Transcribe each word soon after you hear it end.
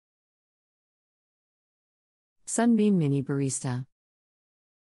Sunbeam Mini Barista.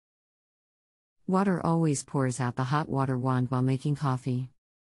 Water always pours out the hot water wand while making coffee.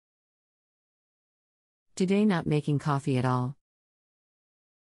 Today not making coffee at all.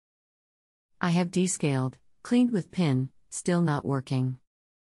 I have descaled, cleaned with pin, still not working.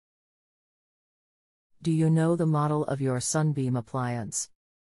 Do you know the model of your Sunbeam appliance?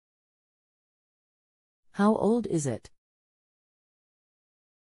 How old is it?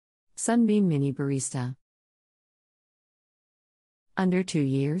 Sunbeam Mini Barista. Under 2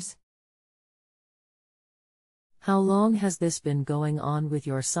 years? How long has this been going on with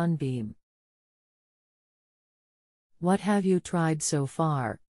your Sunbeam? What have you tried so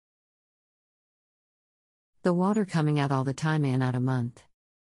far? The water coming out all the time and out a month.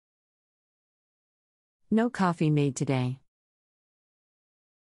 No coffee made today.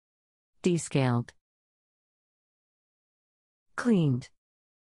 Descaled. Cleaned.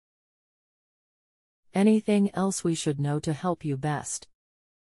 Anything else we should know to help you best?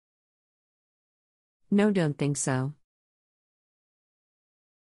 No, don't think so.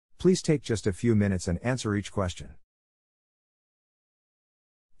 Please take just a few minutes and answer each question,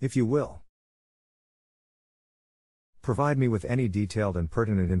 if you will. Provide me with any detailed and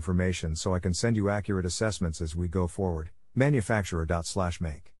pertinent information so I can send you accurate assessments as we go forward.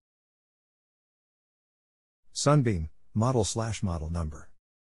 Manufacturer./make. Sunbeam, model/model number.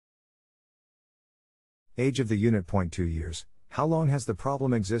 Age of the unit 0.2 years. How long has the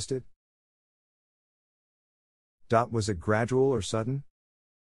problem existed? Was it gradual or sudden?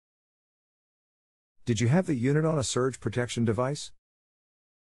 Did you have the unit on a surge protection device?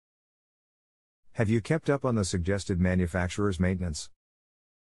 Have you kept up on the suggested manufacturer's maintenance?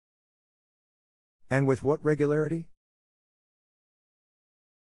 And with what regularity?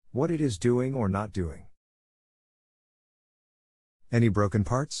 What it is doing or not doing? Any broken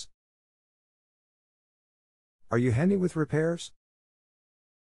parts? Are you handy with repairs?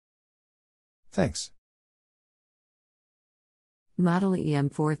 Thanks. Model EM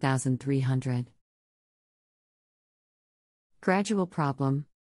 4300. Gradual problem.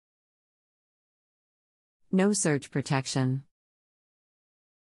 No surge protection.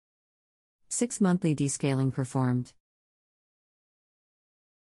 6 monthly descaling performed.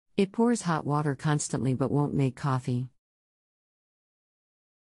 It pours hot water constantly but won't make coffee.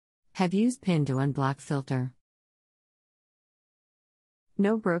 Have used pin to unblock filter.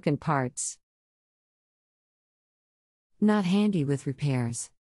 No broken parts. Not handy with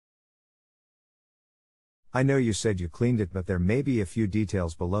repairs. I know you said you cleaned it, but there may be a few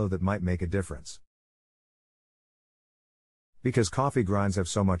details below that might make a difference. Because coffee grinds have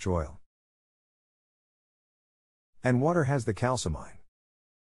so much oil. And water has the calcimine.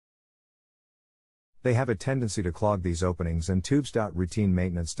 They have a tendency to clog these openings and tubes. Routine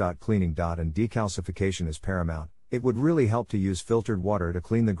maintenance. Cleaning. And decalcification is paramount. It would really help to use filtered water to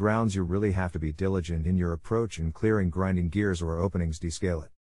clean the grounds. You really have to be diligent in your approach in clearing grinding gears or openings. Descale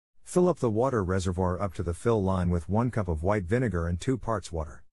it. Fill up the water reservoir up to the fill line with 1 cup of white vinegar and 2 parts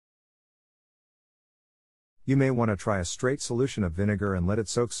water. You may want to try a straight solution of vinegar and let it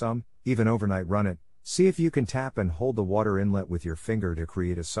soak some, even overnight. Run it, see if you can tap and hold the water inlet with your finger to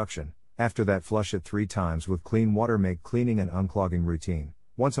create a suction. After that, flush it 3 times with clean water. Make cleaning and unclogging routine,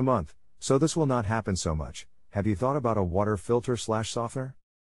 once a month, so this will not happen so much. Have you thought about a water filter/softener?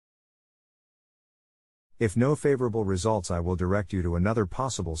 If no favorable results, I will direct you to another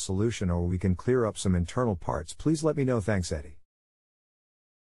possible solution, or we can clear up some internal parts. Please let me know. Thanks, Eddie.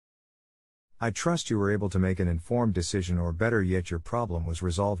 I trust you were able to make an informed decision, or better yet, your problem was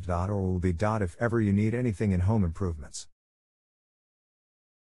resolved. Or will be. If ever you need anything in home improvements,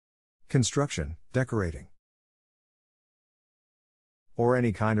 construction, decorating, or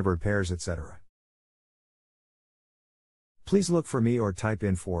any kind of repairs, etc., please look for me or type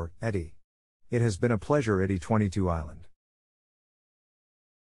in for Eddie. It has been a pleasure. Eddie, 22 Island.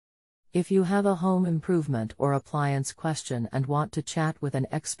 If you have a home improvement or appliance question and want to chat with an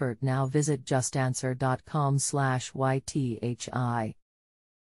expert now, visit JustAnswer.com/YTHI.